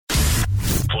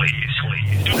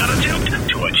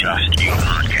We'll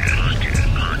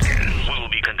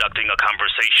be conducting a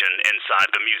conversation inside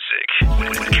the music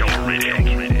with Carol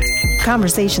Riddick.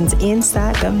 Conversations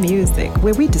Inside the Music,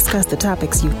 where we discuss the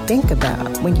topics you think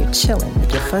about when you're chilling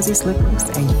with your fuzzy slippers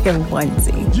and your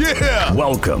onesie. Yeah!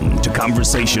 Welcome to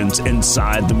Conversations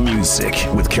Inside the Music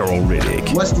with Carol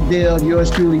Riddick. What's the deal? Yours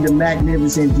truly, the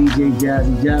magnificent DJ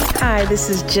Jazzy Jeff. Hi,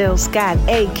 this is Jill Scott,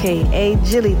 a.k.a.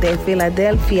 Jilly de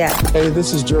Philadelphia. Hey,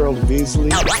 this is Gerald Beasley.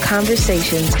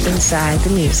 Conversations Inside the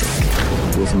Music.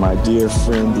 With my dear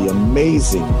friend, the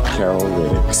amazing Carol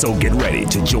Riddick. So get ready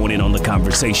to join in on the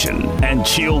conversation and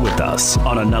chill with us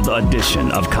on another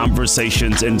edition of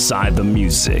Conversations Inside the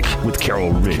Music with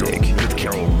Carol Riddick.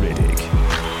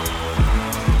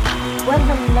 Well,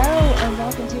 hello, and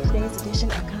welcome to today's edition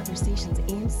of Conversations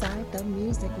Inside the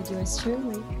Music with yours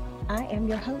truly. I am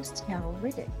your host, Carol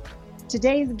Riddick.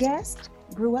 Today's guest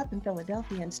grew up in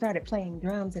Philadelphia and started playing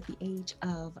drums at the age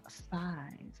of 5.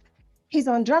 He's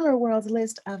on Drummer World's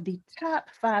list of the top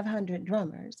 500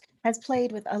 drummers, has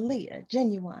played with Aaliyah,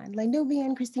 Genuine,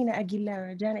 Lanubian, Christina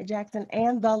Aguilera, Janet Jackson,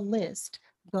 and the list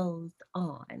goes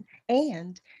on.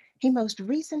 And he most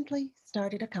recently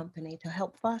started a company to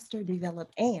help foster,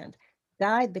 develop, and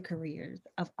guide the careers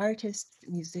of artists,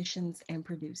 musicians, and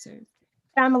producers.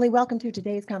 Family, welcome to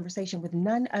today's conversation with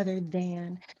none other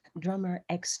than drummer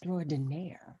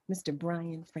extraordinaire, Mr.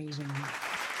 Brian Fraser.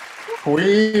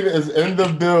 Queen is in the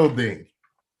building.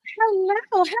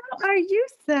 Hello, how are you,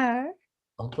 sir?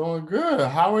 I'm doing good.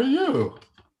 How are you?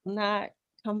 Not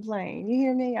complain. You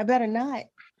hear me? I better not.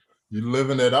 You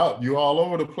living it up. You all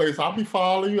over the place. I'll be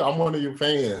following you. I'm one of your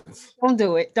fans. Don't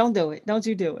do it. Don't do it. Don't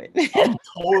you do it.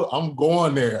 I'm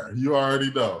going there. You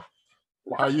already know.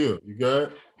 How are you? You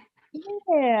good?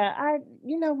 Yeah,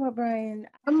 you know what, Brian?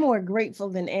 I'm more grateful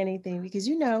than anything because,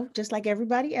 just like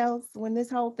everybody else, when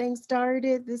this whole thing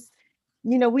started,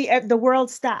 the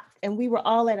world stopped and we were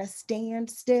all at a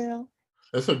standstill.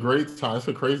 It's a great time. It's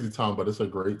a crazy time, but it's a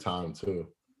great time too.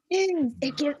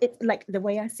 It like the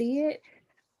way I see it,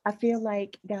 I feel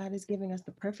like God is giving us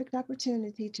the perfect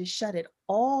opportunity to shut it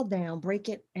all down, break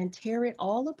it and tear it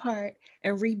all apart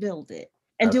and rebuild it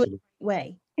and Absolutely. Do it the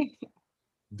right way.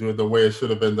 Do it the way it should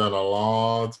have been done a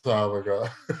long time ago.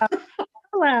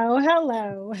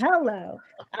 Hello.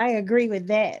 I agree with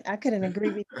that. I couldn't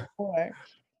agree with you more.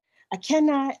 I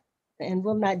cannot and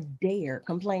will not dare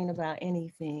complain about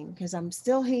anything because I'm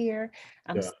still here.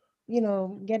 I'm,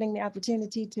 getting the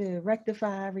opportunity to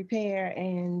rectify, repair,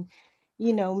 and,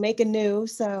 make anew.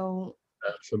 So,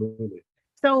 Absolutely.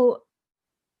 So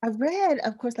I read,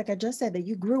 of course, like I just said, that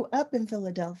you grew up in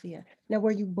Philadelphia. Now,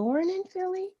 were you born in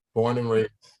Philly? Born and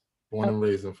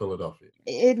raised in Philadelphia.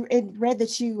 It read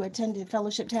that you attended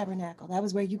Fellowship Tabernacle. That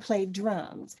was where you played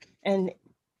drums. And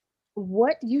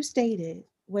what you stated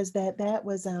was that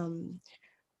was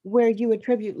where you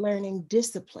attribute learning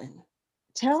discipline.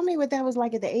 Tell me what that was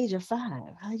like at the age of 5,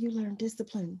 how you learned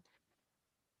discipline.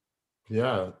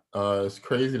 Yeah, it's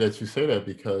crazy that you say that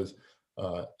because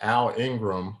Al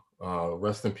Ingram,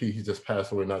 rest in peace, he just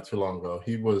passed away not too long ago.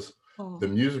 He was the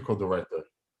musical director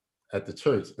at the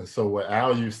church. And so what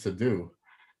Al used to do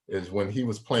is when he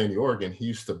was playing the organ, he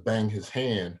used to bang his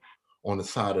hand on the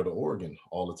side of the organ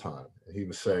all the time. And he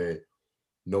would say,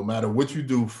 no matter what you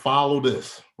do, follow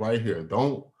this right here.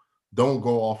 Don't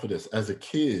go off of this as a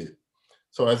kid.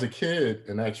 So as a kid,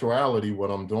 in actuality,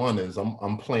 what I'm doing is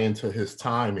I'm playing to his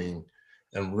timing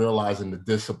and realizing the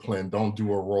discipline. Don't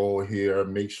do a roll here.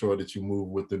 Make sure that you move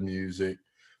with the music.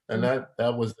 And that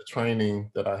was the training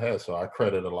that I had. So I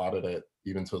credit a lot of that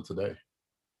even till today.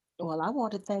 Well, I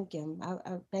want to thank him.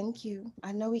 I thank you.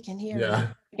 I know he can hear Yeah. me.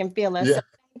 He can feel us. Yeah. So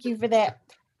thank you for that.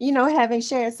 Having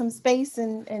shared some space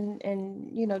and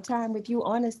time with you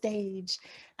on a stage.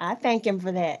 I thank him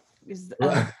for that.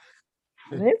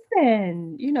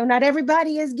 Listen, not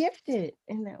everybody is gifted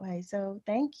in that way. So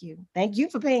thank you. Thank you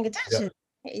for paying attention.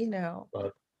 Yeah.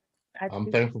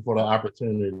 I'm thankful for the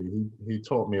opportunity. He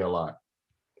taught me a lot.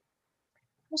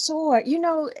 Sure.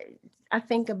 I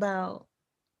think about,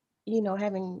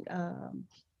 having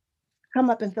come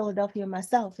up in Philadelphia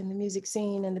myself in the music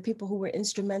scene and the people who were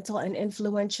instrumental and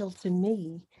influential to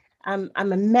me. I'm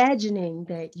imagining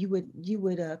that you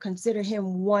would consider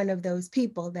him one of those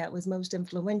people that was most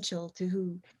influential to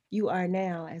who you are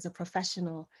now as a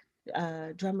professional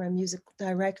drummer, music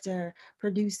director,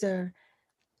 producer,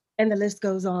 and the list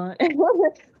goes on.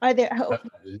 Are there,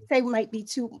 say, might be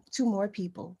two more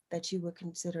people that you would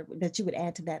consider, that you would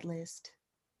add to that list?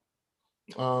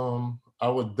 I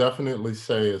would definitely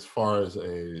say, as far as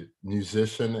a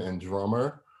musician and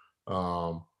drummer,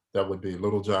 that would be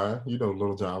Little John.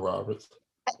 Little John Roberts.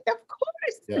 Of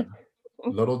course. Yeah.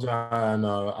 Little John,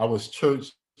 I was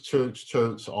church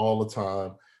church all the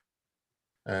time.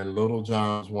 And Little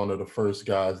John was one of the first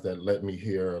guys that let me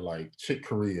hear like Chick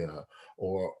Corea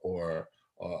or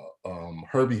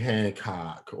Herbie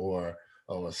Hancock or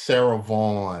Sarah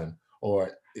Vaughan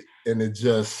and it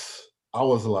just, I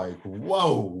was like,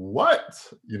 whoa, what?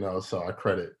 So I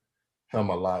credit him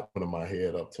a lot, putting my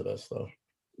head up to that stuff.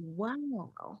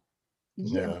 Wow.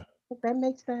 Yeah. That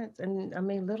makes sense. And I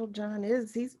mean, Little John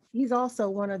he's also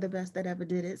one of the best that ever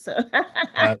did it. So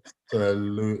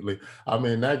Absolutely. I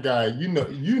mean, that guy,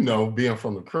 being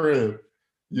from the crib,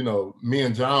 me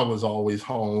and John was always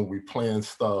home, we playing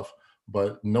stuff,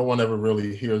 but no one ever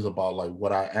really hears about like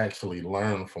what I actually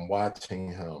learned from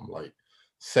watching him, like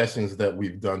sessions that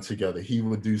we've done together. He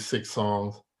would do 6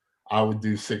 songs, I would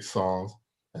do 6 songs,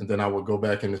 and then I would go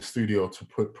back in the studio to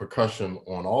put percussion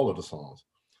on all of the songs.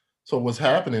 So what's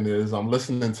happening is I'm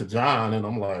listening to John and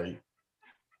I'm like,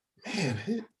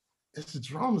 man, his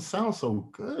drums sound so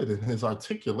good and his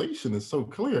articulation is so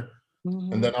clear.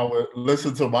 Mm-hmm. And then I would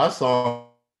listen to my songs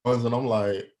and I'm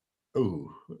like,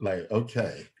 ooh, like,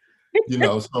 okay.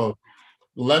 So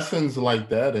lessons like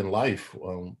that in life,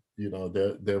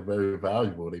 they're very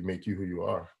valuable. They make you who you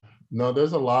are. No,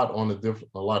 there's a lot on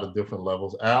a lot of different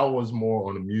levels. Al was more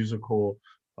on the musical,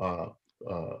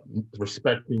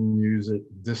 respecting music,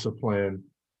 discipline.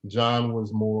 John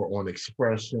was more on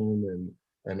expression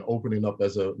and opening up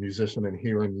as a musician and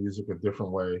hearing music a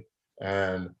different way.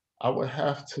 And I would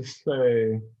have to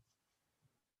say,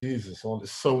 Jesus,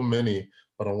 there's so many,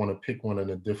 but I want to pick one in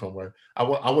a different way.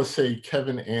 I would say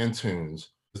Kevin Antunes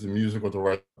is the musical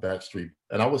director of Backstreet.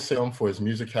 And I would say him for his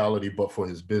musicality, but for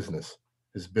his business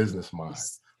mind.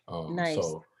 Nice.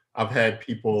 So I've had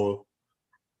people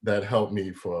that helped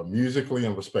me for musically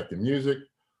and respecting music,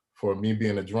 for me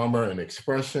being a drummer and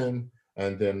expression,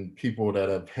 and then people that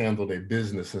have handled a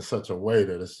business in such a way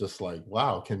that it's just like,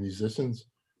 wow, can musicians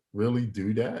really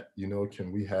do that?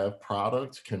 Can we have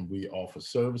products? Can we offer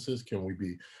services? Can we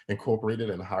be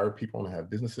incorporated and hire people and have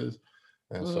businesses?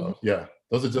 And so, yeah,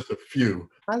 those are just a few.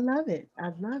 I love it.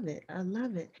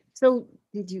 So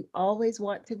did you always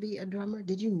want to be a drummer?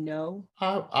 Did you know?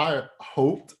 I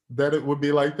hoped that it would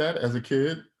be like that as a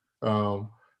kid.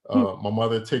 My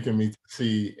mother taking me to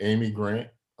see Amy Grant,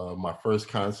 my first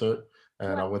concert.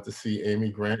 And I went to see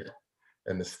Amy Grant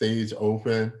and the stage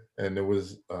open and there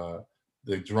was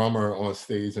the drummer on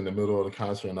stage in the middle of the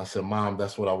concert. And I said, Mom,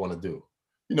 that's what I want to do.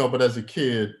 But as a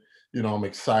kid, I'm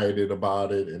excited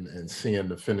about it and seeing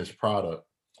the finished product.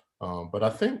 But I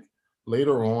think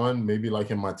later on, maybe like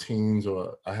in my teens,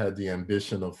 or I had the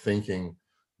ambition of thinking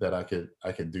that I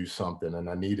could do something, and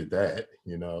I needed that,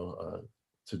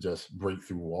 to just break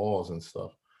through walls and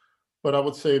stuff. But I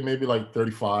would say maybe like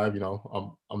 35,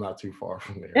 I'm not too far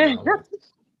from there.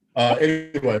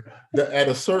 Anyway, at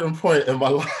a certain point in my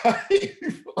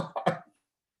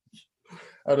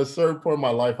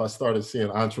life, I started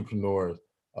seeing entrepreneurs,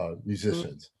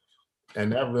 musicians.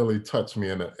 And that really touched me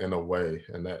in a way.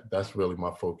 And that's really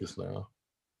my focus now.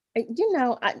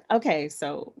 Okay,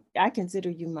 so I consider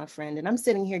you my friend, and I'm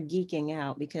sitting here geeking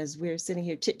out because we're sitting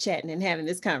here chit-chatting and having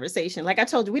this conversation. Like I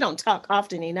told you, we don't talk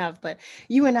often enough, but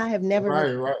you and I have never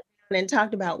right. and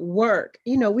talked about work.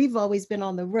 We've always been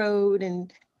on the road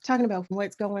and talking about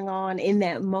what's going on in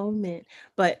that moment.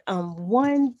 But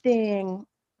one thing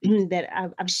that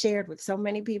I've shared with so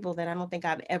many people that I don't think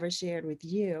I've ever shared with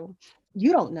you,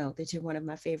 you don't know that you're one of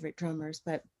my favorite drummers,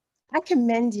 but I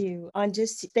commend you on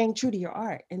just staying true to your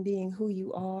art and being who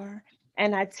you are.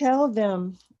 And I tell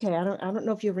them, okay, I don't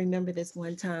know if you remember this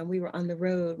one time we were on the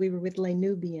road, we were with Les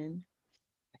Nubian.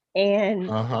 And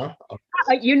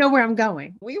you know where I'm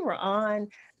going. We were on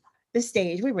the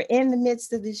stage, we were in the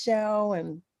midst of the show,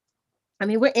 and I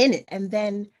mean, we're in it. And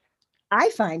then I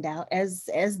find out, as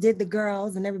did the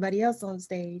girls and everybody else on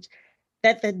stage,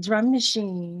 that the drum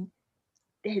machine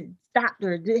had stopped,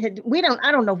 or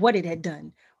I don't know what it had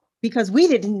done, because we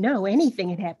didn't know anything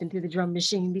had happened to the drum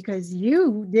machine because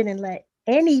you didn't let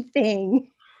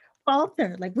anything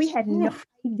falter. Like we had no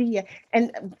idea.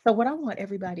 And so what I want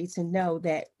everybody to know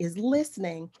that is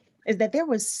listening is that there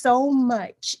was so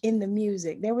much in the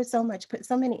music. There was so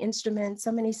many instruments,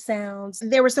 so many sounds.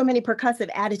 There were so many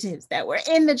percussive additives that were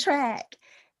in the track.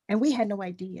 And we had no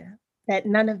idea that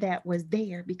none of that was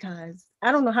there, because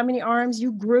I don't know how many arms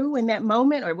you grew in that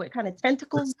moment or what kind of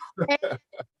tentacles.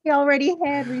 He already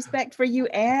had respect for you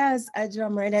as a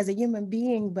drummer and as a human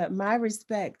being, but my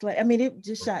respect, it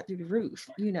just shot through the roof,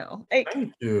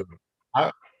 Thank you.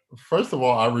 First of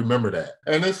all, I remember that.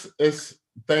 And it's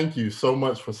thank you so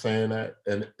much for saying that.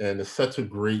 And it's such a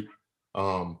great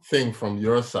thing from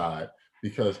your side,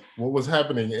 because what was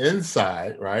happening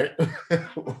inside, right,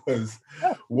 was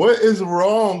what is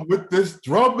wrong with this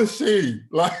drum machine?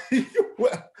 Like,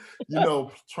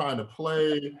 trying to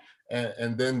play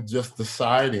and then just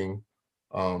deciding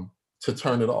to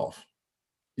turn it off.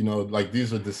 Like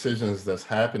these are decisions that's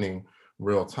happening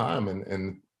real time,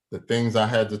 and the things I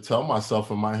had to tell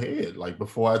myself in my head, like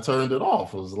before I turned it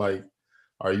off, was like,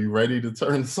 are you ready to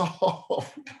turn this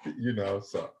off?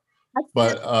 So.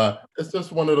 But it's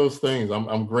just one of those things.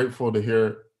 I'm grateful to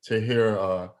hear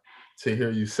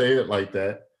you say it like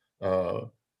that,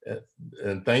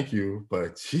 and thank you.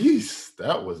 But geez,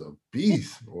 that was a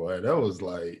beast, boy. That was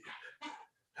like,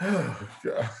 oh,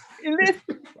 God.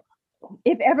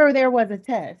 If ever there was a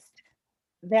test,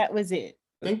 that was it.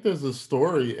 I think there's a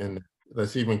story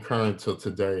that's even current till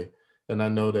today, and I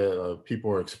know that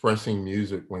people are expressing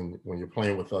music when you're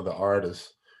playing with other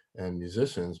artists and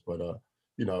musicians, but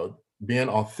being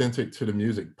authentic to the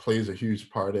music plays a huge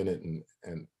part in it,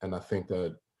 and I think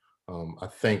that I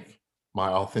think my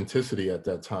authenticity at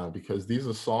that time, because these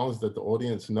are songs that the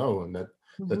audience know, and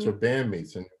that your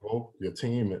bandmates and your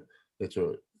team, that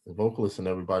your vocalists and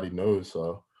everybody knows.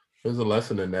 So there's a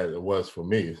lesson in that. It was for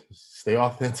me. Stay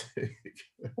authentic.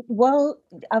 Well,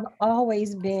 I've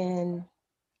always been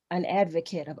an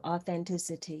advocate of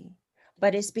authenticity,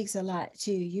 but it speaks a lot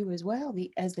to you as well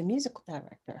as the musical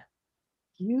director.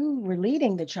 You were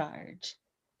leading the charge.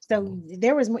 So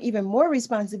there was even more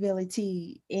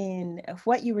responsibility in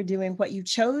what you were doing, what you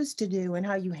chose to do, and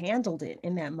how you handled it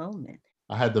in that moment.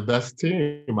 I had the best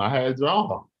team. I had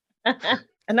y'all.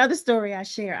 Another story I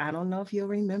share, I don't know if you'll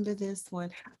remember this one.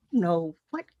 I don't know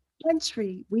what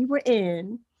country we were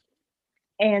in,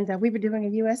 and we were doing a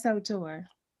USO tour.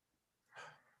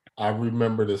 I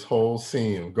remember this whole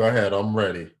scene. Go ahead, I'm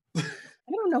ready. I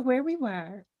don't know where we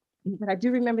were, but I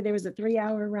do remember there was a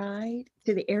 3-hour ride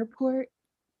to the airport.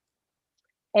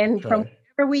 And from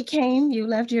wherever we came, you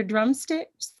left your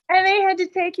drumsticks, and they had to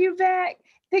take you back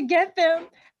to get them.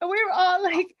 And we were all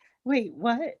like, wait,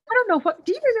 what? I don't know.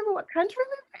 Do you remember what country we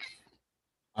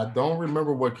were in? I don't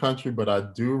remember what country, but I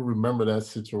do remember that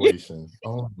situation.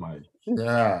 Oh my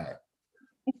God.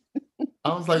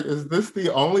 I was like, is this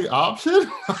the only option?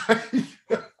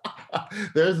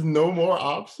 There's no more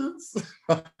options?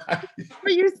 Were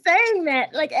you saying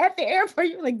that? Like at the airport,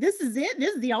 you were like, this is it?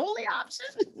 This is the only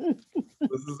option?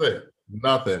 This is it.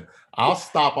 Nothing. I'll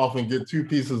stop off and get 2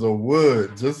 pieces of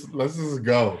wood. Let's just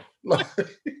go.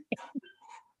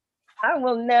 I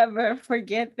will never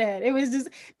forget that. It was just,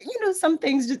 some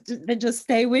things that just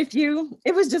stay with you.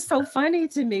 It was just so funny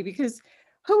to me, because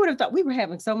who would have thought? We were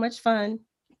having so much fun.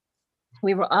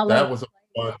 We were all That was a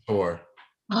fun tour.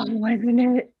 Oh, wasn't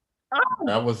it? Oh.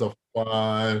 That was a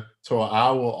fun tour.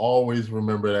 I will always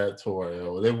remember that tour.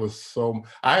 It was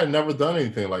I had never done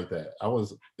anything like that.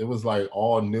 It was like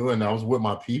all new, and I was with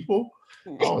my people.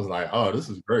 I was like, oh, this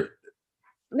is great.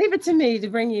 Leave it to me to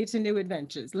bring you to new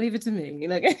adventures. Leave it to me.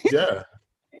 Yeah.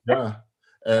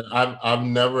 And I've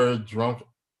never drunk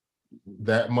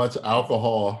that much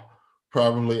alcohol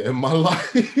probably in my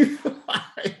life.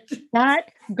 Not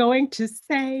going to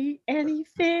say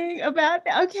anything about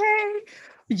that. Okay.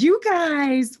 You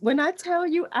guys, when I tell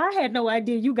you, I had no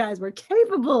idea you guys were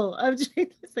capable of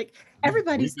drinking. It's like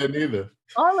everybody said either.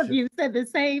 All of you said the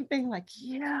same thing, like,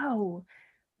 yo,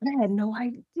 I had no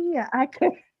idea. I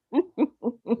could.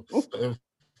 It was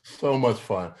so much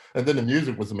fun. And then the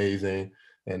music was amazing,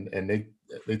 and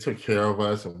they took care of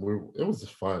us, and it was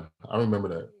just fun. I remember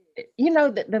that.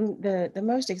 The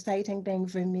most exciting thing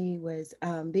for me was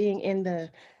being in the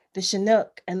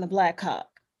Chinook and the Black Hawk,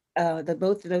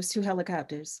 both of those 2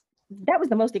 helicopters. That was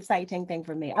the most exciting thing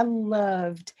for me. I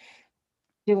loved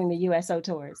doing the USO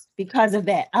tours because of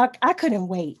that. I couldn't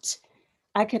wait.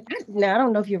 Now, I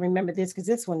don't know if you remember this, because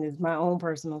this one is my own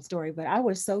personal story, but I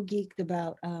was so geeked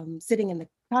about sitting in the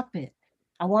cockpit.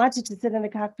 I wanted to sit in the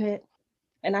cockpit,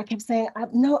 and I kept saying,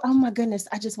 no, oh my goodness,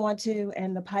 I just want to.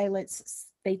 And the pilots,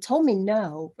 they told me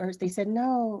no, or they said,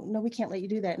 no, we can't let you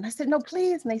do that. And I said, no,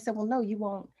 please. And they said, well, no, you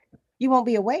won't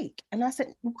be awake. And I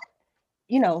said, what?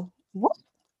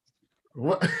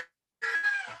 What?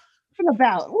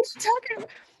 About? What you talking about?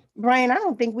 Brian, I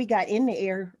don't think we got in the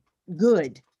air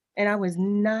good. And I was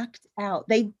knocked out.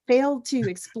 They failed to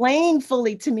explain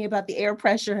fully to me about the air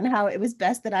pressure and how it was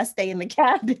best that I stay in the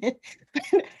cabin.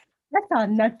 I saw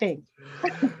nothing.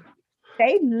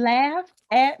 They laughed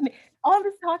at me. All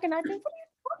this talking, I think, what are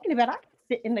you talking about? I can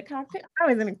sit in the cockpit. I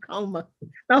was in a coma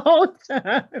the whole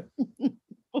time.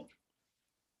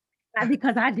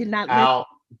 Because I did not listen. Out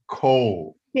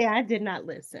cold. Yeah, I did not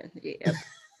listen. Yeah,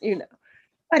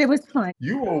 but it was fun.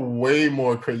 You were way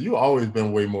more crazy. You always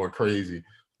been way more crazy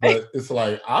But it's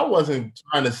like, I wasn't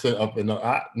trying to sit up in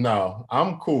the, no,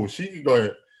 I'm cool. She can go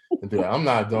ahead and do that. I'm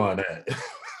not doing that.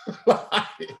 Well,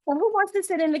 who wants to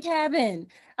sit in the cabin?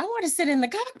 I want to sit in the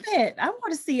cockpit. I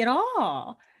want to see it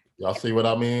all. Y'all see what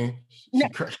I mean? She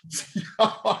crazy.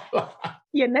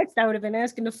 Yeah, next I would have been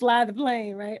asking to fly the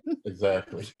plane, right?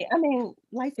 Exactly. I mean,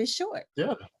 life is short.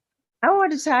 Yeah. I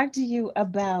want to talk to you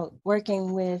about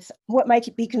working with what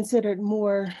might be considered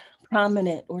more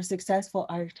prominent or successful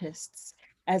artists,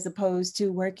 as opposed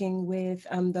to working with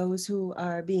those who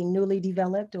are being newly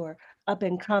developed or up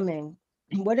and coming.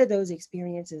 What are those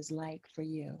experiences like for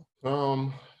you?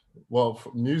 Well,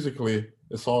 musically,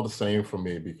 it's all the same for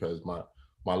me because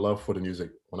my love for the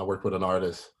music, when I work with an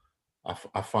artist,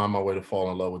 I find my way to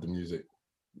fall in love with the music,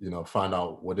 find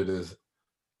out what it is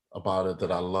about it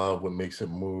that I love, what makes it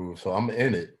move. So I'm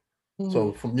in it. Mm-hmm.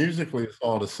 So for musically, it's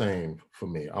all the same for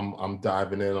me. I'm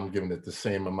diving in, I'm giving it the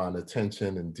same amount of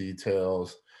attention and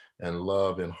details and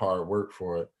love and hard work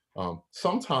for it.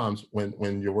 Sometimes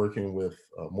when you're working with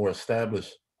more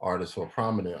established artists or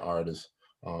prominent artists,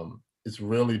 it's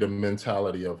really the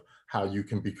mentality of how you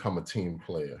can become a team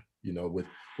player.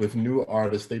 With new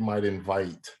artists, they might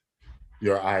invite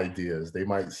your ideas. They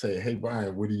might say, "Hey,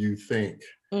 Brian, what do you think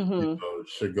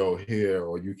should go here?"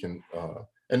 Or you can,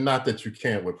 and not that you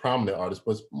can't with prominent artists,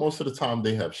 but most of the time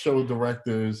they have show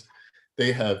directors,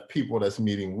 they have people that's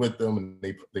meeting with them,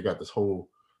 and they got this whole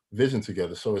vision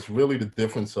together. So it's really the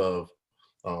difference of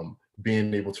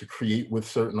being able to create with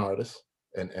certain artists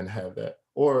and have that,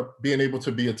 or being able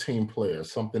to be a team player,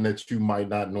 something that you might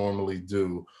not normally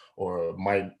do, or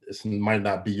might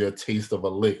not be your taste of a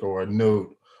lick or a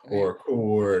note or a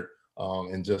chord,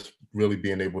 and just really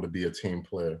being able to be a team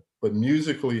player. But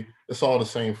musically, it's all the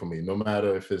same for me, no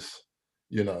matter if it's,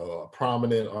 a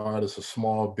prominent artist, a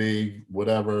small, big,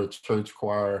 whatever, church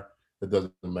choir, it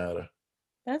doesn't matter.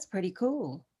 That's pretty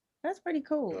cool. That's pretty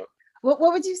cool. Yeah. What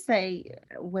would you say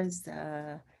was,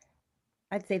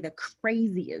 I'd say, the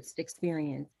craziest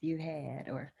experience you had,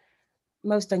 or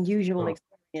most unusual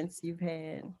experience you've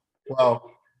had?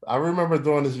 Well, I remember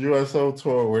doing this USO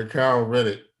tour with Carol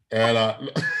Riddick, and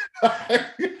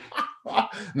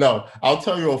no, I'll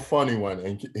tell you a funny one,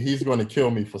 and he's going to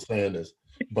kill me for saying this,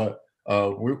 but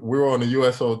we were on the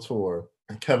USO tour,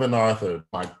 and Kevin Arthur,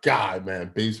 my guy,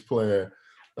 man, bass player,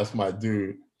 that's my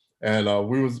dude. And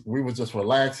we was just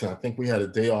relaxing. I think we had a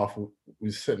day off. We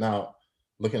was sitting out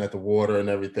looking at the water and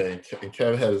everything. And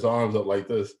Kevin had his arms up like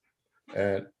this.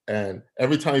 And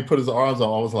every time he put his arms up,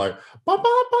 I was like, ba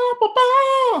ba ba ba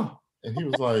ba. And he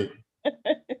was like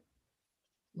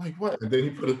what? And then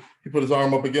he put his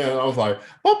arm up again. And I was like,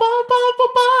 ba ba ba ba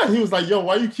ba. He was like, yo,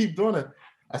 why you keep doing it?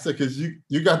 I said, because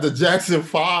you got the Jackson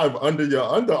 5 under your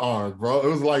underarm, bro. It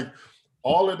was like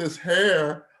all of this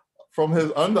hair from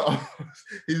his underarms.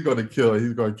 He's gonna kill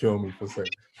me for saying.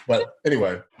 But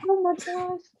anyway. Oh my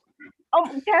gosh.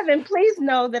 Oh, Kevin, please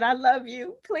know that I love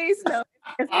you. Please know.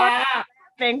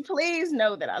 Please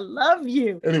know that I love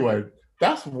you. Anyway,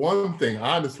 that's one thing,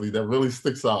 honestly, that really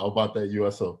sticks out about that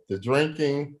USO. The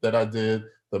drinking that I did,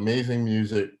 the amazing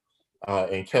music,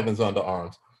 and Kevin's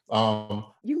underarms.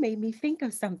 You made me think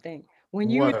of something when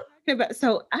you were talking about.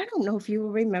 So I don't know if you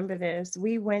remember this.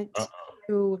 We went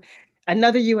to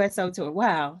another USO tour.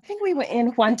 Wow. I think we were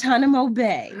in Guantanamo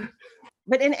Bay.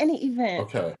 But in any event,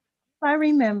 okay. I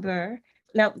remember.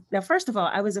 Now, first of all,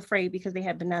 I was afraid because they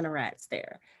had banana rats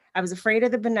there. I was afraid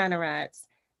of the banana rats,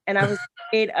 and I was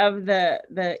afraid of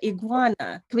the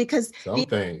iguana because some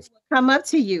things come up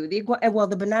to you.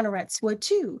 The banana rats would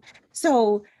too.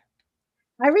 So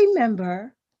I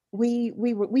remember we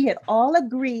had all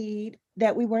agreed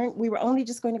that we were only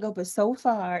just going to go but so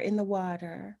far in the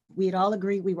water. We had all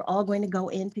agreed we were all going to go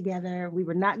in together. We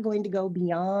were not going to go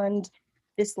beyond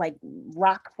this like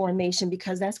rock formation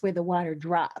because that's where the water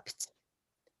dropped.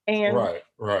 And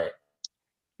right.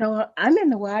 So I'm in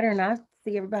the water and I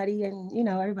see everybody, and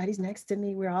everybody's next to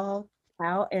me. We're all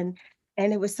out, and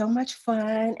it was so much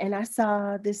fun. And I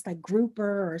saw this like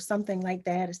grouper or something like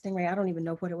that, a stingray. I don't even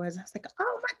know what it was. I was like,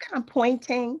 oh my God, I'm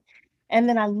pointing. And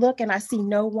then I look and I see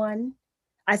no one.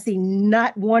 I see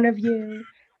not one of you.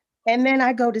 And then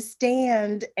I go to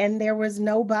stand and there was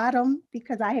no bottom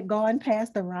because I had gone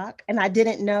past the rock and I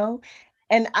didn't know.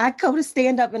 And I go to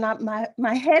stand up and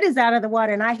my head is out of the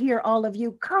water and I hear all of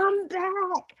you, come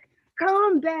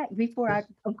back, before I,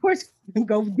 of course,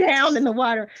 go down in the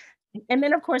water. And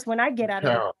then, of course, when I get out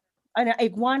of the water, an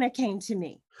iguana came to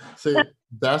me. See,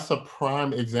 that's a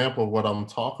prime example of what I'm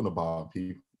talking about,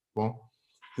 people.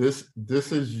 This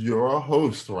is your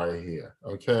host right here,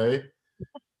 okay?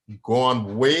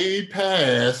 Gone way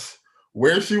past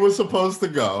where she was supposed to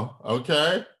go,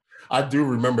 okay? I do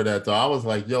remember that though. I was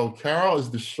like, yo, Carol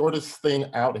is the shortest thing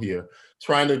out here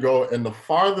trying to go in the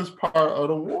farthest part of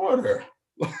the water.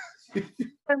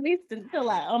 At least until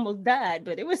I almost died,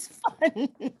 but it was fun.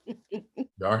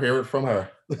 Y'all hear it from her.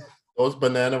 Those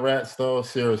banana rats though,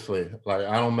 seriously, like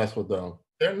I don't mess with them.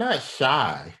 They're not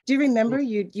shy. Do you remember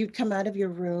you'd come out of your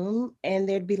room and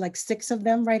there'd be like 6 of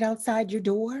them right outside your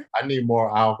door? I need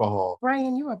more alcohol.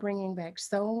 Brian, you are bringing back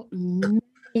so many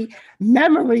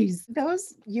memories.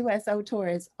 Those USO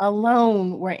tours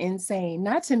alone were insane,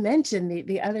 not to mention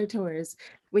the other tours,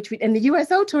 and the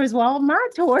USO tours were all my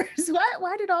tours.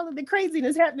 Why did all of the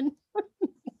craziness happen?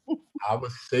 I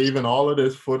was saving all of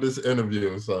this for this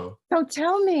interview. So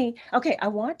tell me, okay, I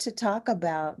want to talk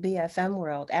about BFM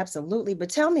World, absolutely. But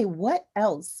tell me what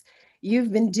else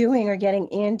you've been doing or getting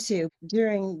into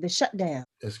during the shutdown.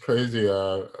 It's crazy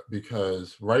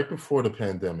because right before the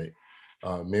pandemic,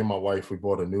 me and my wife, we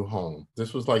bought a new home.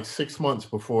 This was like 6 months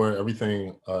before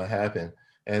everything happened.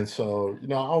 And so,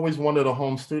 I always wanted a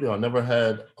home studio. I never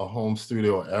had a home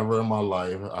studio ever in my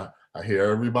life. I hear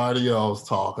everybody else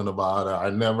talking about it. I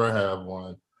never have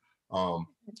one.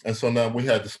 And so now we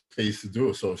had the space to do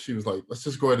it. So she was like, let's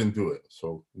just go ahead and do it.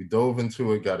 So we dove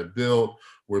into it, got it built.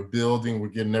 We're building, we're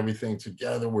getting everything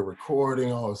together. We're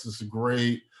recording. Oh, this is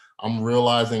great. I'm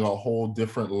realizing a whole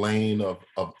different lane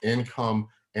of income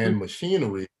and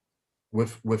machinery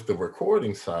with the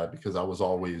recording side, because I was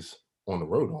always on the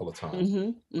road all the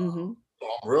time. So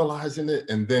I'm realizing it,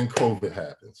 and then COVID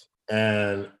happens.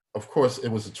 And of course, it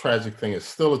was a tragic thing. It's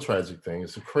still a tragic thing.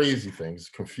 It's a crazy thing. It's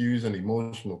a confusing,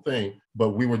 emotional thing. But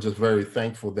we were just very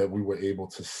thankful that we were able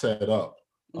to set up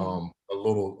a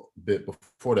little bit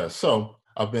before that. So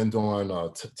I've been doing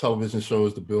television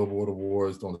shows, the Billboard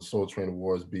Awards, doing the Soul Train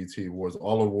Awards, BT Awards,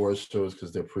 all awards shows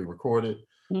because they're pre-recorded.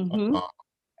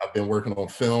 I've been working on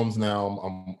films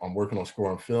now. I'm working on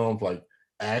scoring films, like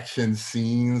action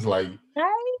scenes, like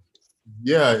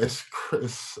yeah, it's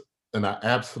and I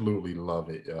absolutely love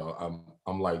it, yo.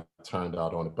 I'm like turned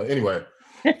out on it. But anyway,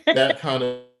 that kind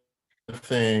of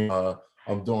thing.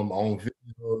 I'm doing my own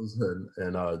videos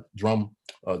and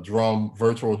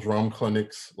virtual drum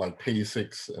clinics like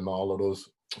PASICS and all of those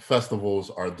festivals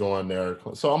are doing there.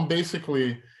 So I'm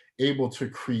basically able to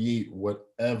create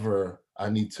whatever I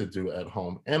need to do at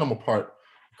home. And I'm a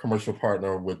commercial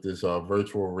partner with this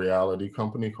virtual reality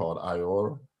company called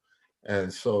Iora.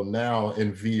 And so now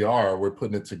in VR, we're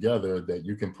putting it together that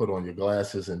you can put on your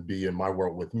glasses and be in my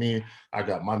world with me. I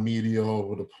got my media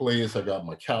over the place. I got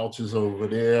my couches over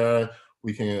there.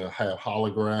 We can have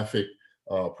holographic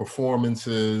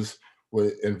performances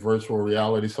in virtual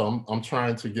reality. So I'm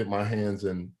trying to get my hands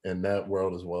in that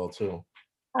world as well too.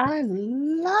 I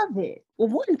love it. Well,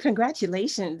 one,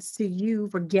 congratulations to you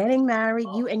for getting married,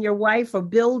 you and your wife for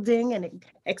building and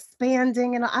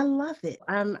expanding, and I love it.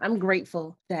 I'm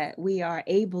grateful that we are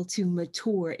able to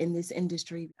mature in this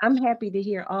industry. I'm happy to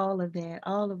hear all of that,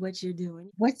 all of what you're doing.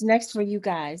 What's next for you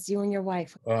guys, you and your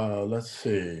wife? Let's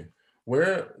see.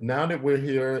 Now that we're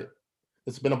here,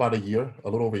 it's been about a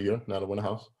little over a year now that we're in the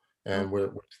house, and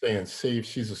we're staying safe.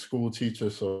 She's a school teacher,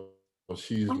 so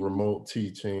she's remote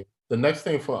teaching. The next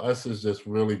thing for us is just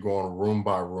really going room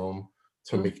by room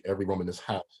to make every room in this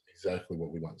house exactly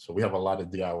what we want. So we have a lot of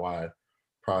DIY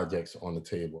projects on the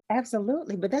table.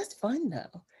 Absolutely. But that's fun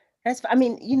though.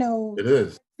 It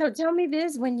is. So tell me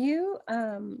this, when you,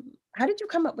 how did you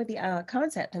come up with the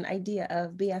concept and idea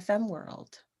of BFM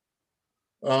World?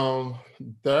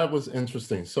 That was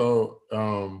interesting. So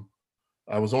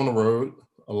I was on the road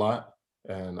a lot,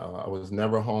 and I was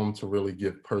never home to really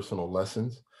give personal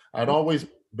lessons. I'd always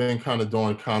been kind of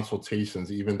doing consultations,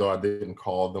 even though I didn't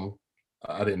call them.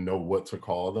 I didn't know what to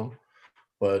call them.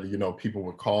 But, people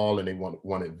would call and they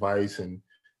want advice, and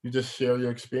you just share your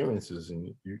experiences,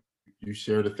 and you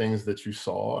share the things that you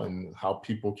saw and how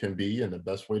people can be, and the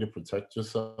best way to protect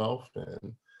yourself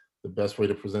and the best way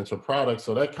to present your product.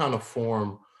 So that kind of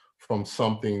formed from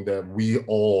something that we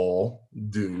all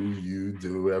do, you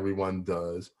do, everyone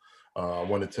does. I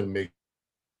wanted to make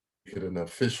it an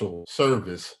official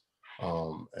service.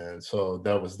 And so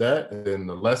that was that. And then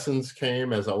the lessons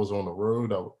came as I was on the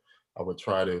road. I would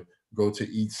try to go to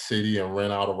each city and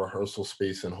rent out a rehearsal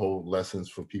space and hold lessons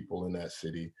for people in that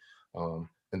city. And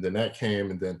then that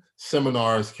came, and then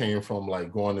seminars came from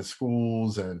like going to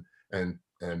schools and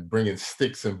bringing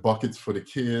sticks and buckets for the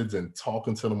kids and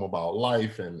talking to them about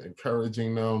life and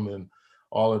encouraging them and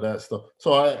all of that stuff.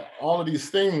 So all of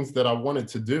these things that I wanted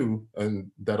to do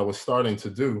and that I was starting to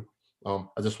do,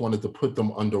 I just wanted to put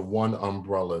them under one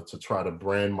umbrella to try to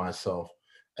brand myself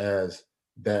as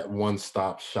that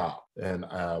one-stop shop. And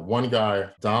one guy,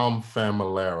 Dom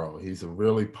Familaro, he's a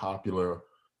really popular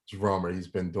drummer. He's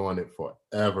been doing it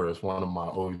forever. It's one of my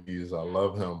OGs. I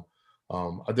love him.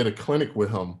 I did a clinic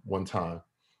with him one time,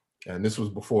 and this was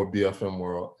before BFM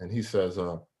World. And he says,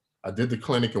 I did the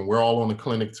clinic and we're all on the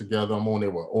clinic together. I'm on there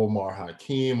with Omar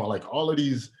Hakim. I like all of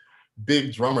these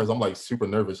big drummers. I'm like super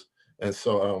nervous. And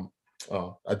so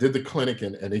I did the clinic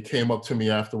and they came up to me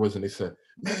afterwards and they said,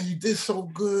 man, you did so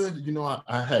good. You know,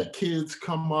 I had kids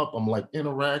come up. I'm like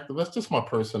interactive. That's just my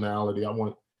personality. I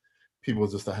want people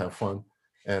just to have fun.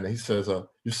 And he says,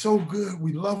 you're so good.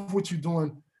 We love what you're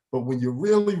doing. But when you're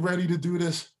really ready to do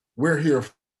this, we're here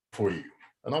for you.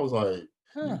 And I was like,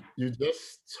 you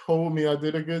just told me I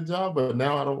did a good job, but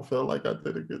now I don't feel like I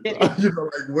did a good job. You know,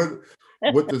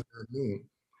 like what does that mean?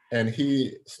 And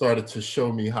he started to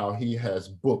show me how he has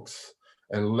books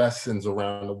and lessons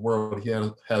around the world. He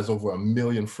has over 1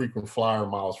 million frequent flyer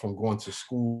miles from going to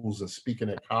schools and speaking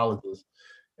at colleges.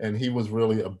 And he was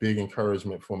really a big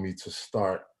encouragement for me to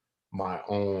start my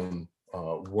own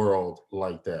world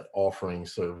like that, offering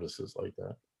services like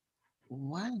that.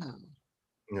 Wow.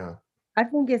 Yeah. I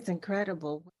think it's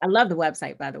incredible. I love the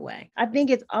website, by the way. I think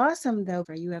it's awesome, though,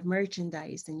 for you have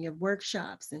merchandise and you have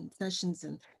workshops and sessions.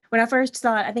 And when I first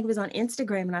saw it, I think it was on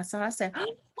Instagram, and I said, oh,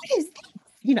 what is this?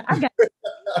 You know, I got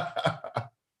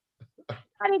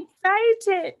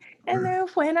excited. And then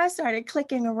when I started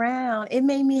clicking around, it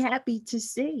made me happy to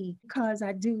see, because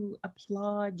I do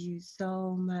applaud you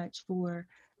so much for,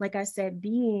 like I said,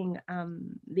 being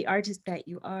the artist that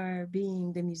you are,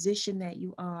 being the musician that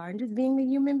you are, and just being the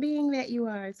human being that you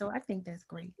are. So I think that's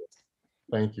great.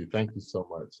 Thank you. Thank you so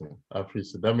much. I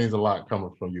appreciate it. That means a lot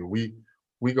coming from you.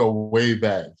 We go way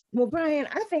back. Well, Brian,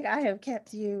 I think I have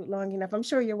kept you long enough. I'm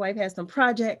sure your wife has some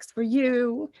projects for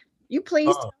you. You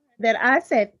please tell her that I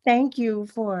said thank you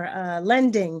for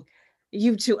lending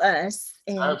you to us.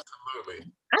 And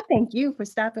absolutely. I thank you for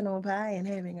stopping on by and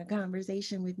having a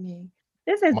conversation with me.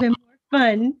 This has been more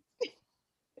fun.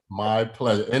 My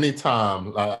pleasure.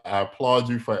 Anytime. I applaud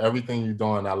you for everything you're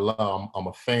doing. I'm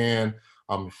a fan.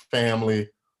 I'm family.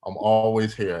 I'm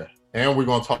always here. And we're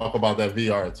going to talk about that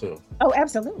VR too. Oh,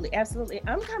 absolutely. Absolutely.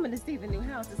 I'm coming to see the new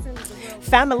house as soon as the world.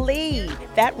 Family,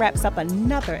 that wraps up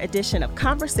another edition of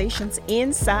Conversations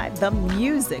Inside the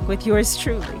Music with yours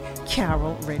truly,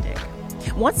 Carol Riddick.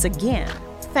 Once again,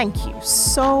 thank you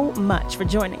so much for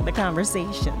joining the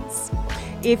conversations.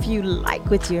 If you like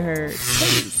what you heard,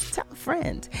 please tell a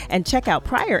friend and check out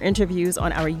prior interviews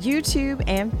on our YouTube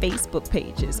and Facebook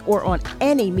pages or on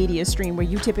any media stream where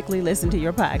you typically listen to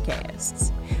your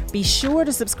podcasts. Be sure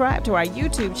to subscribe to our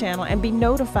YouTube channel and be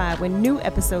notified when new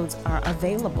episodes are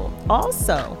available.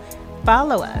 Also,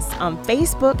 follow us on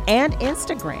Facebook and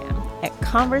Instagram at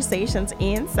Conversations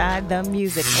Inside the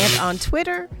Music and on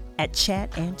Twitter at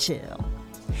Chat and Chill.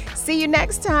 See you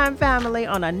next time, family,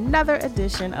 on another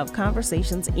edition of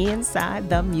Conversations Inside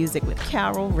the Music with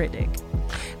Carol Riddick.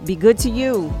 Be good to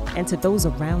you and to those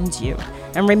around you.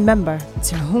 And remember,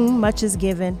 to whom much is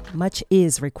given, much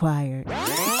is required.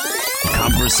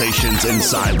 Conversations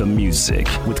Inside the Music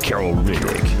with Carol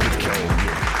Riddick.